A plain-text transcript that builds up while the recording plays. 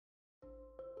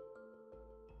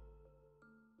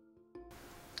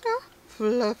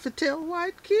Fluffy-tailed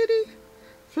white kitty,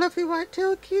 fluffy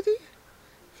white-tailed kitty,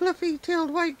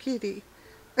 fluffy-tailed white kitty.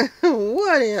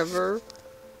 Whatever.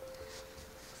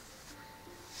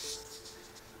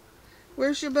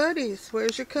 Where's your buddies?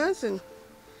 Where's your cousin?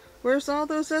 Where's all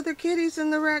those other kitties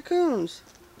and the raccoons?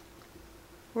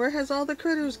 Where has all the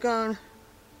critters gone?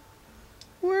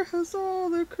 Where has all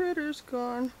the critters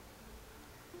gone?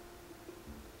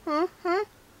 Huh?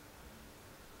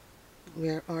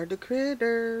 Where are the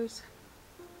critters?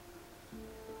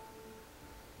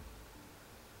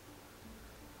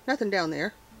 Nothing down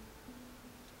there.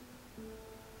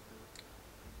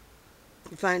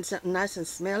 You find something nice and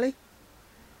smelly?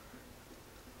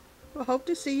 Well, hope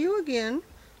to see you again.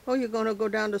 Oh, you're going to go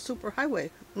down the superhighway.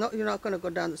 No, you're not going to go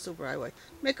down the superhighway.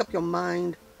 Make up your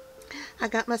mind. I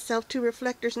got myself 2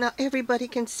 reflectors. Now everybody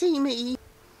can see me.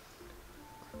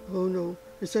 Oh no,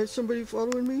 is that somebody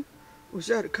following me? Was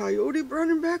that a coyote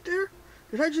running back there?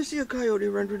 Did I just see a coyote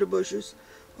run through the bushes?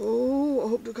 Oh, I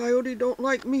hope the coyote don't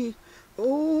like me.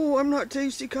 Oh, I'm not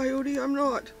Tasty Coyote, I'm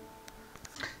not.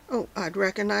 Oh, I'd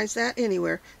recognize that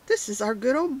anywhere. This is our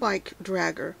good old bike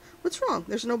dragger. What's wrong?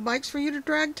 There's no bikes for you to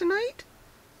drag tonight?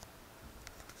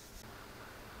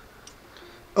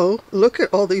 Oh, look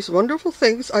at all these wonderful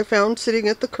things I found sitting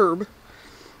at the curb.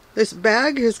 This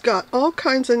bag has got all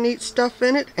kinds of neat stuff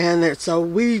in it, and it's a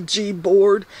Ouija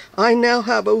board. I now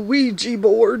have a Ouija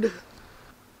board.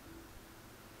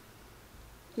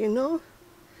 You know,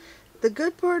 the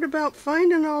good part about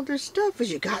finding all this stuff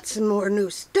is you got some more new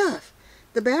stuff.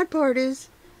 The bad part is,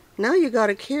 now you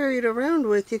gotta carry it around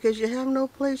with you because you have no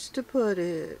place to put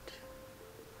it.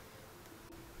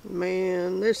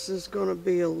 Man, this is gonna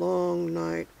be a long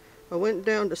night. I went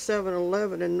down to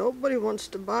 7-Eleven and nobody wants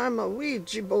to buy my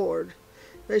Ouija board.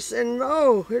 They said,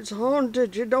 no, it's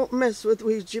haunted. You don't mess with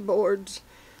Ouija boards.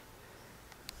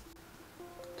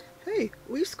 Hey,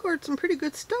 we scored some pretty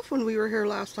good stuff when we were here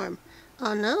last time.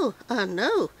 I know.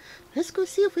 Let's go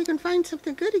see if we can find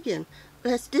something good again.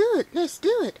 Let's do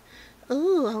it.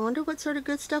 Oh, I wonder what sort of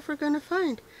good stuff we're going to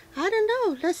find. I don't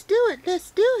know. Let's do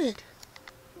it.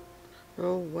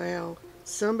 Oh, wow.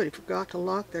 Somebody forgot to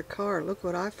lock their car. Look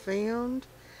what I found.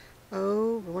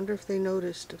 Oh, I wonder if they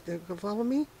noticed. If they're going to follow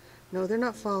me? No, they're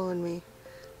not following me.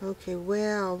 Okay,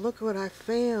 well, look what I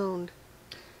found.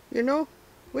 You know,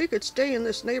 we could stay in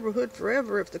this neighborhood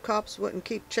forever if the cops wouldn't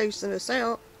keep chasing us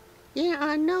out. Yeah,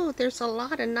 I know. There's a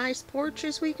lot of nice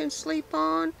porches we can sleep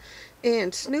on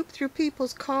and snoop through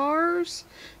people's cars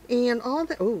and all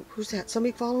that. Oh, who's that?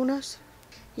 Somebody following us?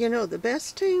 You know, the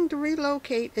best time to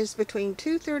relocate is between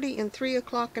 2:30 and 3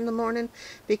 o'clock in the morning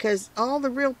because all the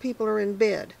real people are in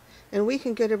bed and we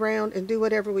can get around and do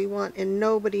whatever we want and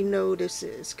nobody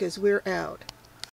notices because we're out.